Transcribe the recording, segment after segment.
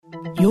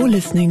You're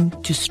listening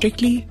to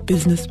Strictly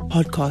Business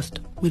Podcast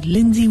with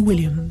Lindsay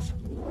Williams.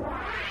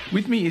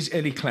 With me is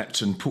Ellie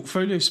Clapton,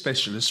 portfolio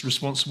specialist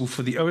responsible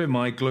for the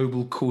OMI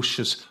Global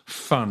Cautious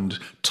Fund.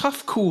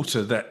 Tough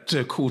quarter, that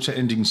quarter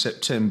ending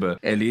September,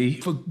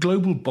 Ellie, for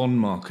global bond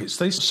markets.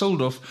 They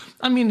sold off,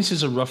 this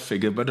is a rough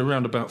figure, but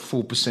around about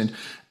 4%.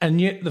 And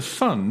yet the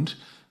fund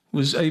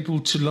was able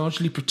to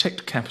largely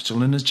protect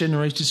capital and has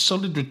generated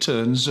solid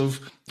returns of,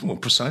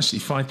 precisely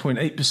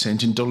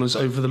 5.8% in dollars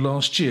over the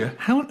last year.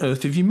 How on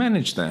earth have you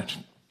managed that?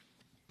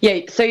 Yeah,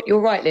 so you're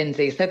right,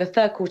 Lindsay. So the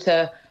third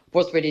quarter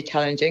was really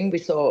challenging. We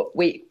saw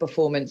weak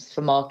performance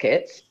for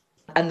markets.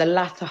 And the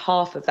latter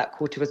half of that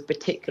quarter was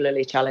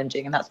particularly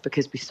challenging. And that's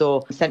because we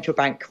saw central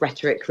bank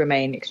rhetoric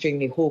remain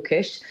extremely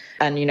hawkish.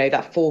 And,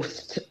 that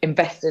forced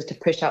investors to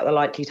push out the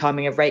likely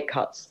timing of rate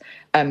cuts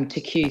to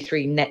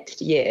Q3 next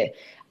year.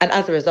 And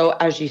as a result,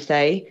 as you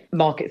say,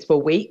 markets were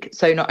weak.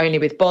 So not only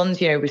with bonds,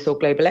 we saw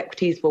global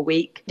equities were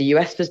weak. The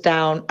US was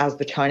down, as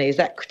were Chinese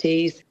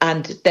equities.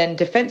 And then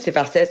defensive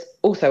assets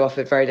also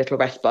offered very little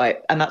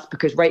respite. And that's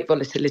because rate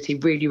volatility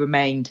really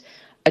remained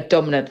a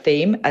dominant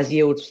theme as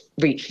yields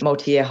reached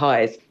multi-year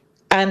highs.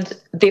 And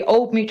the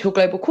Old Mutual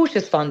Global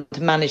Cautious Fund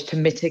managed to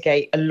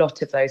mitigate a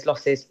lot of those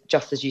losses,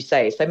 just as you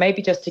say. So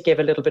maybe just to give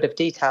a little bit of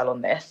detail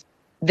on this.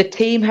 The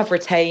team have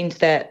retained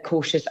their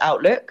cautious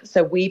outlook.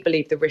 So we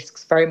believe the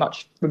risks very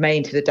much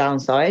remain to the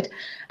downside.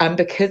 And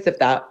because of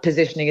that,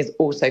 positioning is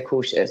also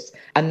cautious.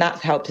 And that's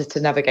helped us to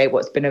navigate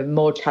what's been a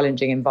more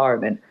challenging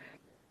environment.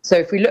 So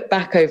if we look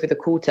back over the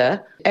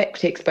quarter,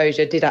 equity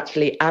exposure did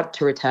actually add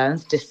to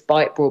returns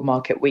despite broad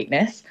market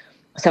weakness.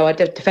 So our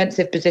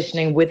defensive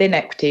positioning within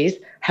equities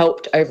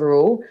helped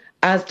overall,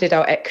 as did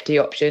our equity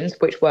options,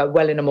 which were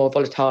well in a more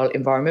volatile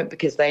environment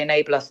because they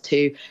enable us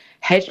to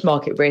hedge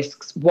market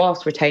risks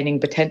whilst retaining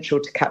potential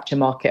to capture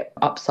market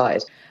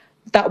upside.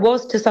 That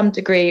was to some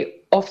degree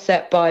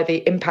offset by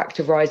the impact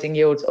of rising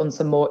yields on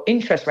some more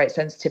interest rate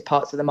sensitive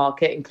parts of the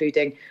market,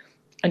 including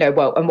and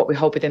what we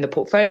hold within the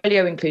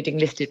portfolio, including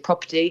listed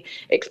property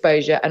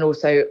exposure and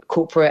also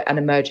corporate and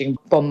emerging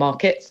bond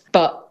markets.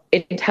 But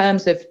in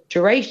terms of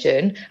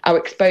duration, our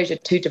exposure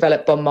to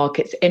developed bond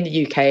markets in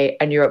the UK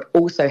and Europe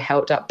also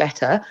held up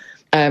better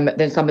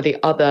than some of the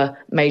other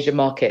major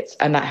markets,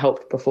 and that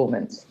helped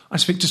performance. I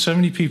speak to so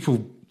many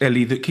people,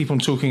 Ellie, that keep on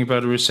talking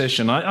about a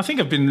recession. I think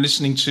I've been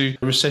listening to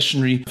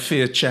recessionary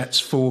fear chats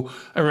for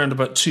around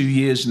about 2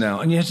 years now.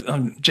 And yet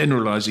I'm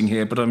generalising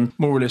here, but I'm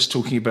more or less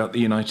talking about the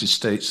United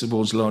States, the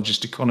world's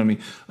largest economy,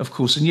 of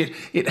course. And yet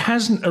it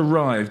hasn't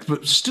arrived,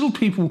 but still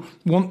people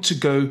want to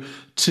go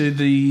to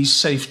the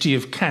safety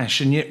of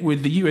cash. And yet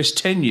with the US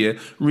 10-year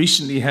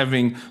recently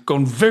having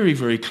gone very,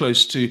 very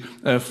close to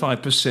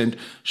 5%,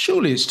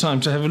 surely it's time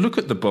to have a look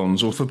at the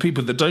bonds, or for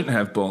people that don't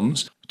have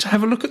bonds, to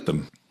have a look at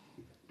them.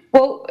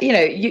 Well,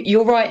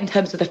 you're right in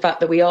terms of the fact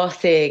that we are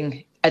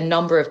seeing a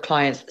number of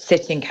clients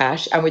sit in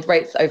cash, and with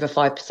rates over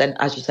 5%,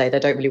 as you say, they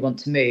don't really want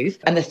to move.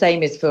 And the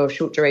same is for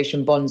short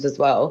duration bonds as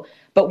well.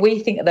 But we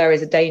think that there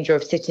is a danger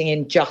of sitting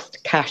in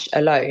just cash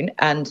alone.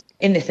 And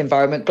in this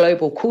environment,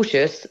 Global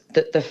Cautious,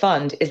 the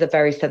fund, is a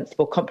very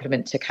sensible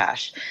complement to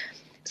cash.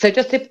 So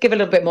just to give a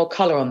little bit more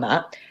colour on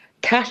that,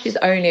 cash is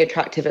only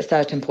attractive at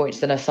certain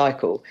points in a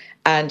cycle.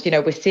 And,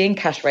 we're seeing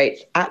cash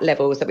rates at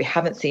levels that we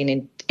haven't seen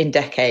in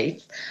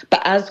decades.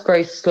 But as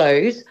growth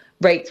slows,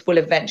 rates will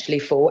eventually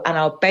fall. And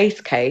our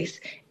base case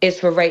is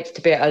for rates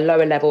to be at a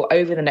lower level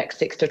over the next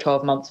 6 to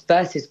 12 months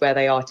versus where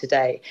they are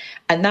today.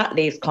 And that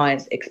leaves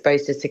clients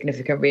exposed to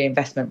significant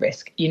reinvestment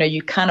risk.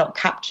 You cannot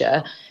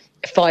capture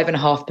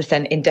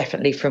 5.5%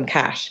 indefinitely from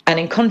cash. And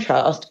in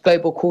contrast,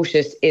 Global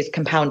Cautious is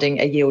compounding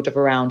a yield of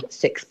around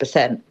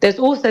 6%. There's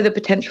also the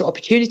potential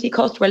opportunity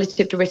cost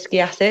relative to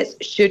risky assets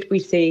should we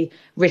see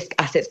risk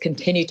assets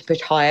continue to push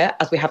higher,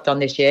 as we have done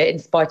this year, in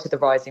spite of the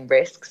rising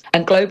risks.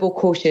 And Global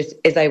Cautious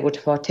is able to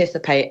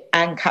participate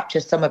and capture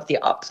some of the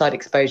upside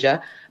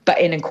exposure, but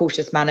in a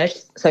cautious manner,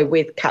 so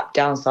with capped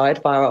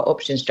downside via our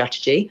option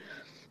strategy.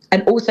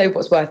 And also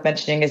what's worth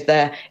mentioning is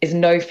there is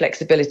no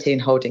flexibility in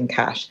holding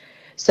cash.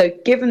 So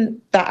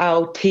given that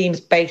our team's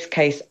base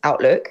case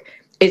outlook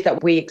is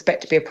that we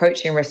expect to be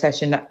approaching a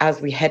recession as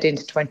we head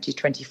into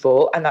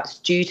 2024, and that's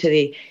due to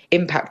the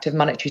impact of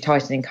monetary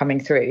tightening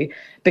coming through,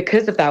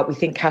 because of that, we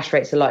think cash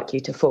rates are likely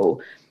to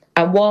fall.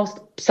 And whilst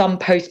some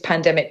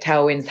post-pandemic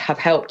tailwinds have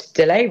helped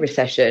delay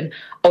recession,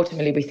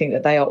 ultimately we think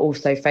that they are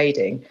also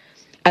fading.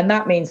 And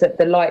that means that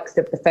the likes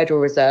of the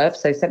Federal Reserve,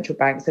 so central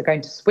banks, are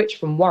going to switch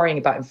from worrying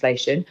about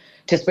inflation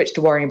to switch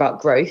to worrying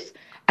about growth.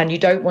 And you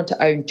don't want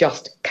to own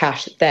just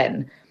cash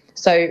then.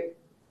 So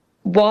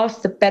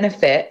whilst the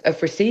benefit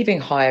of receiving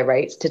higher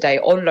rates today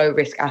on low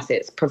risk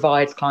assets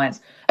provides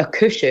clients a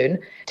cushion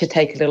to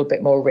take a little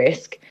bit more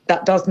risk,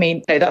 that does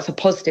mean that's a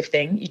positive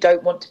thing. You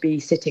don't want to be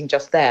sitting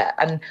just there.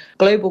 And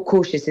Global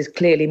Cautious is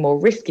clearly more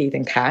risky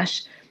than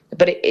cash,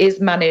 but it is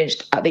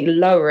managed at the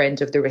lower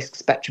end of the risk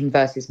spectrum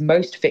versus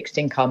most fixed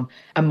income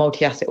and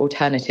multi-asset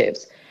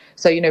alternatives.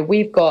 So,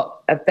 we've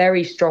got a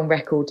very strong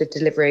record of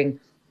delivering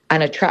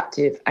an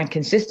attractive and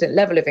consistent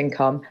level of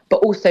income, but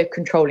also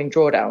controlling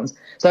drawdowns.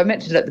 So I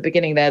mentioned at the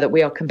beginning there that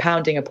we are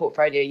compounding a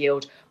portfolio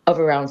yield of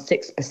around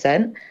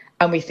 6%.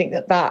 And we think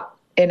that that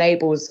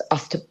enables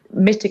us to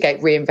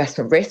mitigate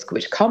reinvestment risk,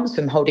 which comes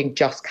from holding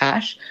just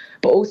cash,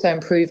 but also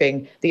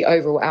improving the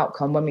overall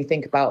outcome when we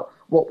think about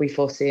what we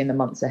foresee in the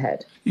months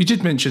ahead. You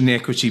did mention the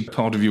equity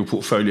part of your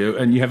portfolio,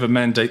 and you have a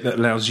mandate that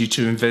allows you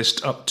to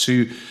invest up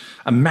to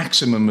a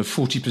maximum of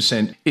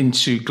 40%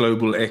 into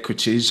global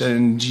equities,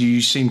 and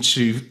you seem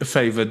to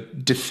favour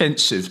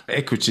defensive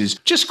equities.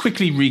 Just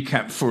quickly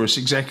recap for us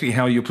exactly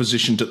how you're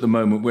positioned at the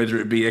moment, whether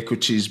it be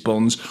equities,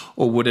 bonds,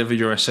 or whatever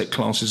your asset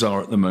classes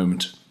are at the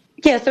moment.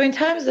 Yeah, so in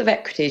terms of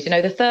equities,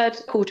 the third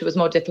quarter was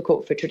more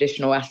difficult for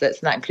traditional assets,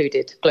 and that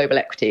included global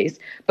equities.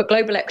 But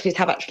global equities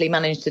have actually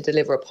managed to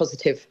deliver a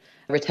positive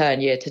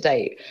return year to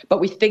date. But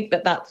we think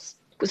that that's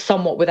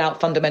somewhat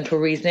without fundamental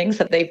reasoning.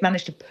 So they've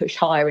managed to push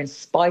higher in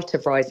spite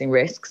of rising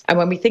risks. And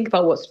when we think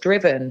about what's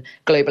driven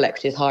global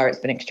equities higher, it's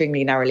been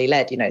extremely narrowly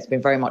led. It's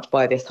been very much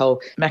by this whole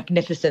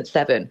magnificent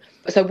seven.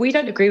 So we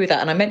don't agree with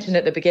that. And I mentioned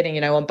at the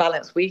beginning, on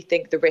balance, we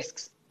think the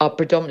risks are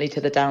predominantly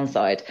to the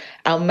downside.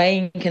 Our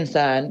main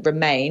concern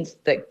remains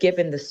that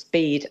given the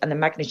speed and the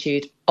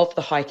magnitude of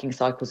the hiking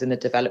cycles in the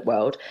developed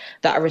world,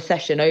 that a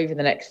recession over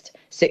the next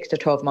 6 to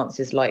 12 months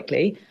is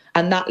likely.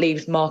 And that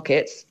leaves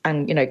markets,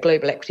 and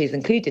global equities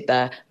included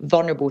there,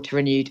 vulnerable to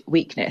renewed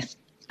weakness.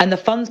 And the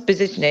fund's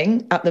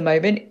positioning at the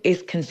moment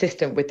is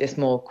consistent with this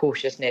more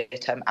cautious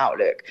near-term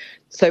outlook.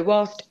 So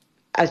whilst,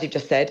 as you've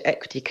just said,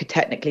 equity could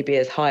technically be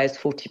as high as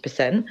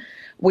 40%,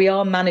 we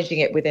are managing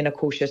it within a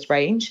cautious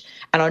range.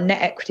 And our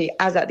net equity,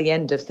 as at the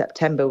end of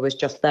September, was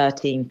just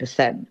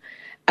 13%.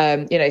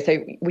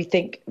 So we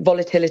think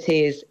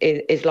volatility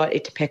is likely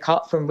to pick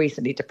up from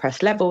recently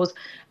depressed levels.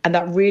 And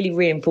that really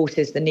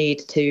reinforces the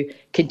need to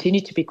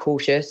continue to be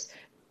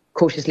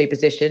cautiously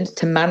positioned,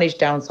 to manage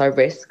downside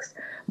risks,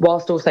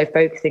 whilst also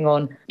focusing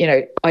on,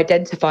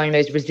 identifying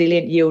those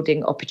resilient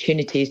yielding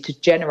opportunities to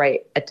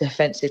generate a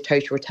defensive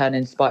total return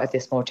in spite of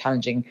this more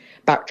challenging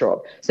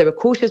backdrop. So we're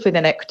cautious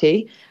within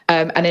equity.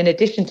 And in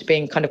addition to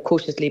being kind of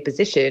cautiously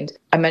positioned,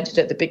 I mentioned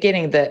at the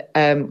beginning that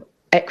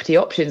equity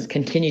options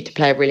continue to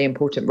play a really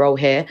important role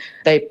here.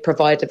 They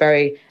provide a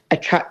very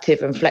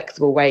attractive and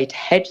flexible way to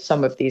hedge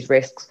some of these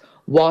risks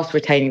whilst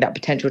retaining that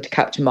potential to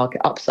capture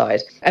market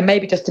upside. And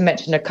maybe just to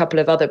mention a couple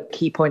of other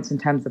key points in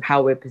terms of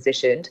how we're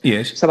positioned.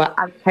 Yes. So our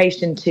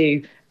allocation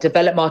to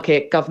developed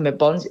market government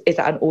bonds is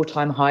at an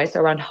all-time high. So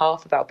around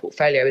half of our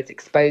portfolio is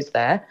exposed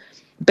there.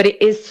 But it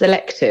is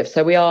selective.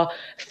 So we are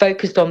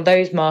focused on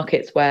those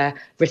markets where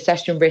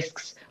recession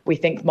risks we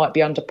think might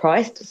be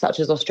underpriced, such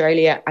as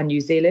Australia and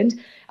New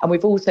Zealand. And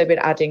we've also been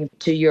adding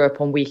to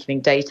Europe on weakening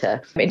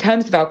data. In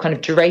terms of our kind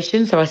of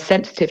duration, so our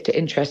sensitive to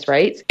interest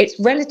rates, it's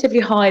relatively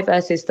high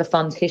versus the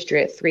fund's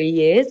history at 3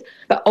 years.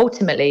 But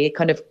ultimately,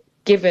 kind of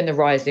given the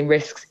rise in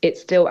risks, it's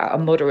still at a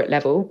moderate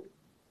level.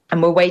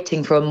 And we're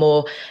waiting for a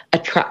more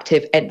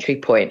attractive entry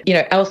point.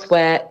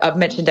 Elsewhere, I've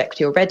mentioned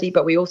equity already,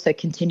 but we also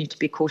continue to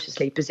be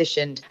cautiously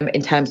positioned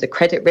in terms of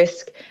credit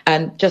risk.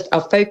 And just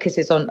our focus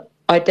is on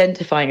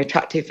identifying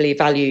attractively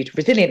valued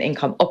resilient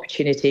income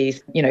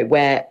opportunities,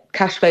 where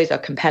cash flows are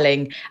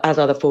compelling, as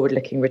are the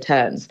forward-looking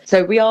returns.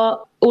 So we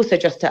are also,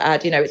 just to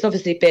add, it's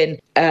obviously been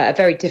a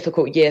very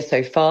difficult year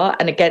so far.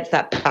 And against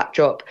that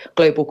backdrop,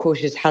 global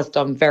cautious has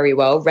done very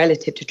well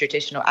relative to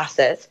traditional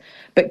assets.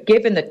 But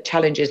given the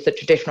challenges that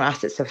traditional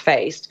assets have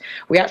faced,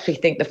 we actually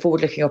think the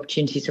forward-looking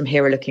opportunities from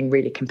here are looking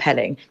really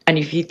compelling. And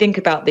if you think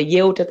about the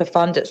yield of the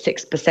fund at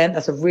 6%,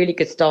 that's a really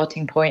good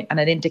starting point and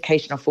an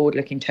indication of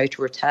forward-looking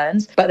total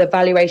returns. But the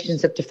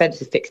valuations of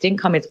defensive fixed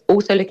income is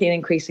also looking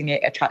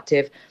increasingly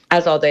attractive,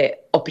 as are the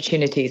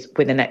opportunities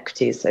within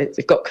equities. So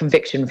we've got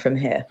conviction from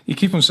here. You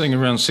keep on saying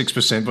around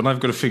 6%, but I've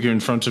got a figure in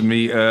front of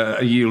me,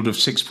 a yield of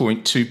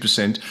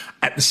 6.2%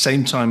 at the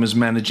same time as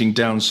managing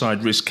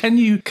downside risk. Can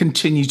you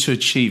continue to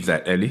achieve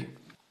that, Ellie?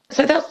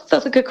 So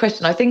that's a good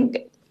question. I think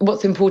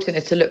what's important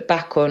is to look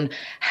back on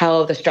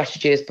how the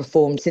strategy has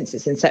performed since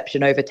its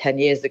inception over 10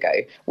 years ago.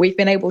 We've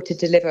been able to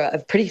deliver a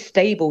pretty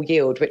stable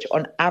yield, which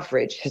on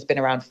average has been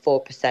around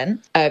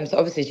 4%. So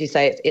obviously, as you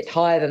say, it's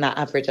higher than that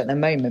average at the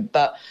moment,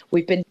 but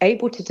we've been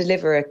able to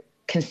deliver a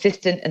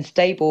consistent and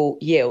stable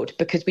yield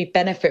because we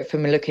benefit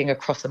from looking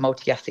across a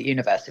multi-asset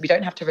universe. So we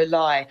don't have to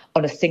rely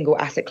on a single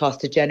asset class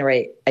to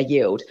generate a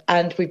yield.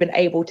 And we've been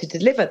able to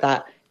deliver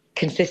that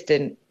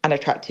consistent and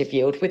attractive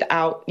yield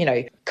without,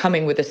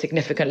 coming with a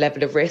significant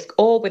level of risk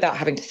or without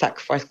having to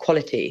sacrifice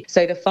quality.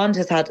 So the fund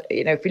has had,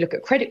 if we look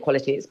at credit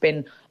quality, it's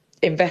been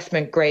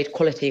investment grade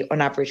quality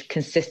on average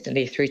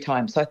consistently through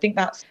time. So I think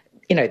that's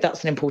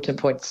an important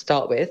point to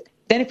start with.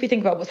 Then if we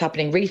think about what's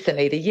happening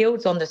recently, the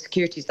yields on the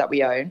securities that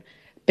we own,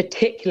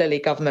 particularly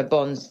government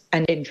bonds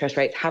and interest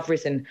rates, have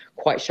risen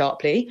quite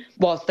sharply,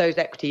 whilst those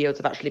equity yields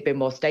have actually been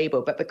more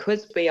stable. But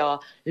because we are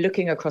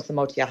looking across the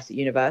multi-asset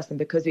universe and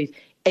because we've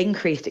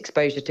increased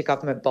exposure to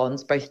government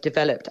bonds, both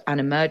developed and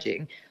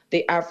emerging,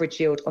 the average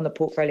yield on the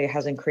portfolio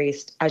has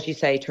increased, as you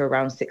say, to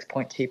around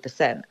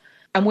 6.2%.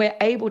 And we're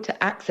able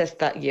to access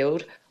that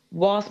yield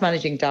whilst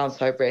managing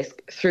downside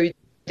risk through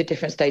the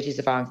different stages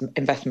of our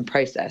investment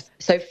process.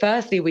 So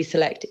firstly, we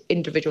select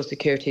individual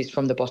securities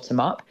from the bottom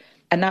up.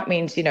 And that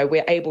means,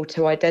 we're able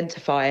to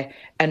identify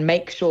and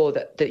make sure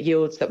that the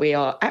yields that we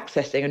are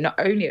accessing are not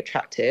only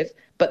attractive,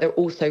 but they're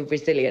also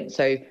resilient.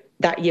 So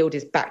that yield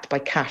is backed by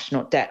cash,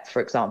 not debt, for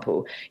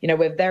example.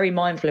 We're very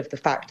mindful of the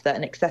fact that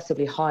an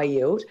excessively high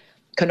yield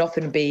can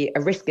often be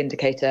a risk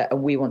indicator,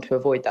 and we want to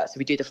avoid that. So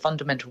we do the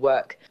fundamental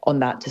work on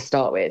that to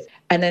start with.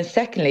 And then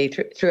secondly,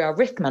 through our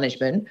risk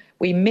management,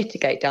 we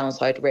mitigate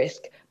downside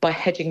risk by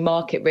hedging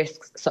market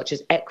risks such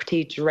as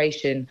equity,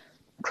 duration,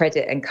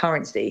 credit and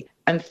currency.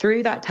 And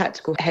through that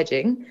tactical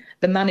hedging,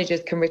 the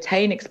managers can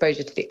retain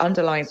exposure to the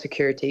underlying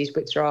securities,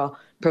 which are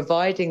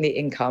providing the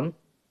income,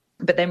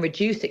 but then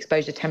reduce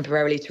exposure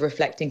temporarily to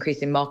reflect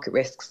increasing market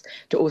risks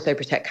to also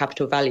protect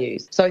capital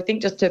values. So I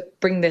think just to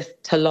bring this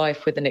to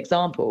life with an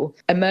example,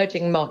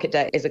 emerging market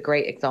debt is a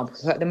great example.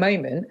 So at the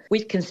moment,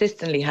 we've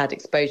consistently had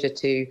exposure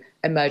to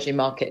emerging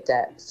market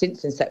debt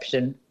since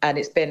inception, and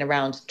it's been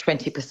around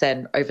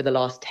 20% over the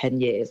last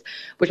 10 years,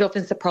 which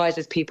often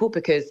surprises people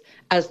because,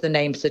 as the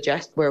name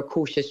suggests, we're a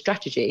cautious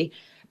strategy,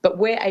 but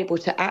we're able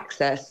to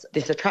access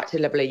this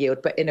attractive level of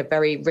yield, but in a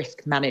very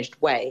risk-managed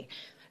way.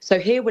 So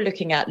here we're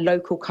looking at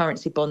local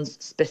currency bonds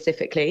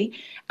specifically.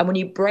 And when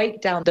you break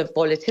down the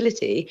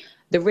volatility,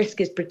 the risk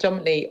is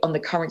predominantly on the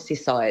currency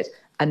side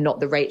and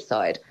not the rate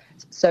side.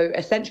 So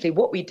essentially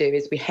what we do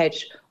is we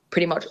hedge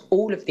pretty much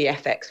all of the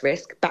FX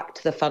risk back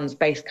to the fund's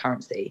base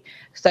currency.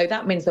 So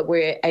that means that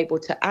we're able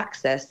to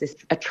access this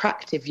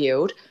attractive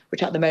yield,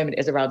 which at the moment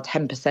is around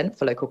 10%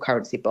 for local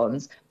currency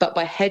bonds. But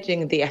by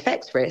hedging the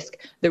FX risk,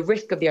 the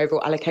risk of the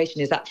overall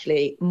allocation is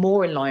actually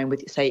more in line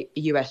with, say,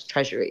 US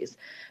Treasuries.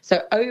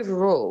 So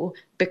overall,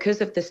 because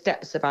of the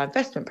steps of our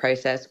investment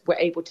process, we're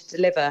able to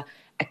deliver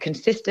a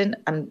consistent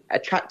and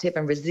attractive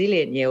and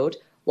resilient yield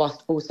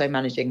whilst also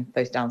managing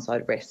those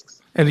downside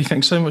risks. Ellie,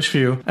 thanks so much for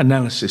your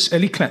analysis.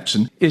 Ellie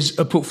Clapton is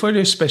a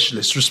portfolio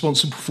specialist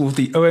responsible for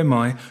the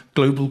OMI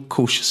Global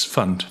Cautious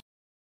Fund.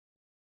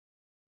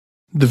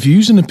 The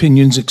views and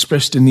opinions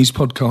expressed in these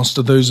podcasts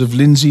are those of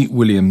Lindsay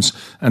Williams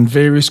and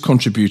various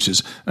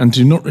contributors and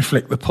do not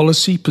reflect the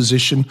policy,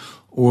 position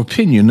or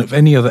opinion of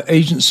any other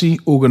agency,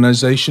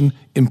 organisation,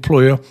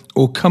 employer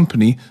or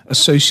company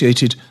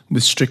associated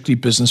with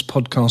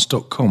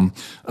strictlybusinesspodcast.com.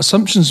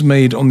 Assumptions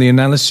made on the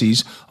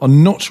analyses are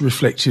not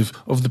reflective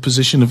of the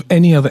position of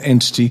any other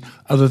entity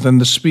other than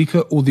the speaker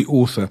or the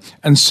author.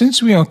 And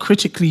since we are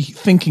critically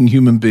thinking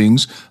human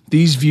beings,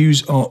 these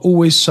views are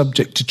always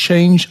subject to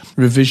change,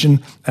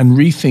 revision and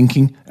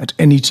rethinking at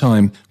any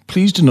time.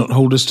 Please do not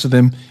hold us to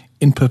them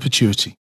in perpetuity.